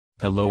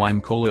Hello, I'm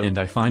Cola and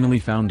I finally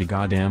found a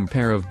goddamn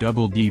pair of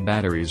double D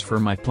batteries for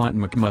my plot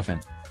McMuffin.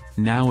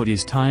 Now it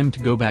is time to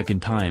go back in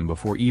time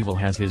before evil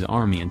has his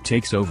army and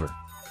takes over.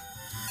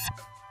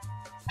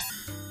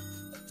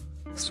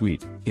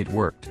 Sweet, it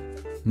worked.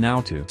 Now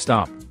to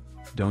stop.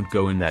 Don't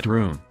go in that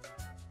room.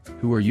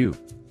 Who are you?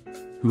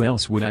 Who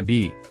else would I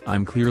be?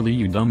 I'm clearly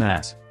you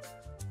dumbass.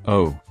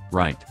 Oh,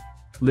 right.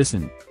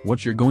 Listen,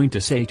 what you're going to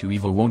say to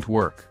evil won't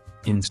work.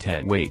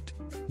 Instead wait.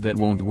 That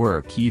won't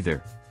work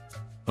either.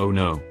 Oh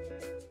no.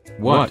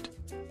 What?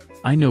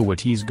 I know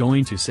what he's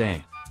going to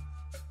say.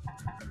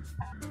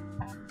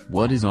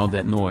 What is all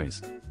that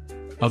noise?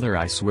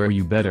 I swear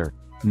you better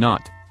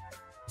not.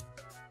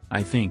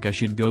 I think I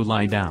should go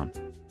lie down.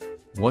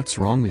 What's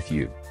wrong with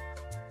you?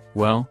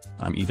 Well,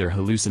 I'm either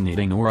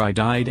hallucinating or I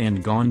died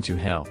and gone to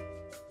hell.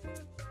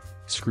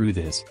 Screw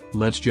this,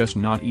 let's just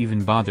not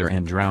even bother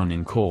and drown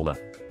in cola.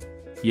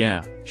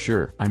 Yeah,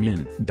 sure, I'm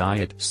in.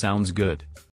 Diet sounds good.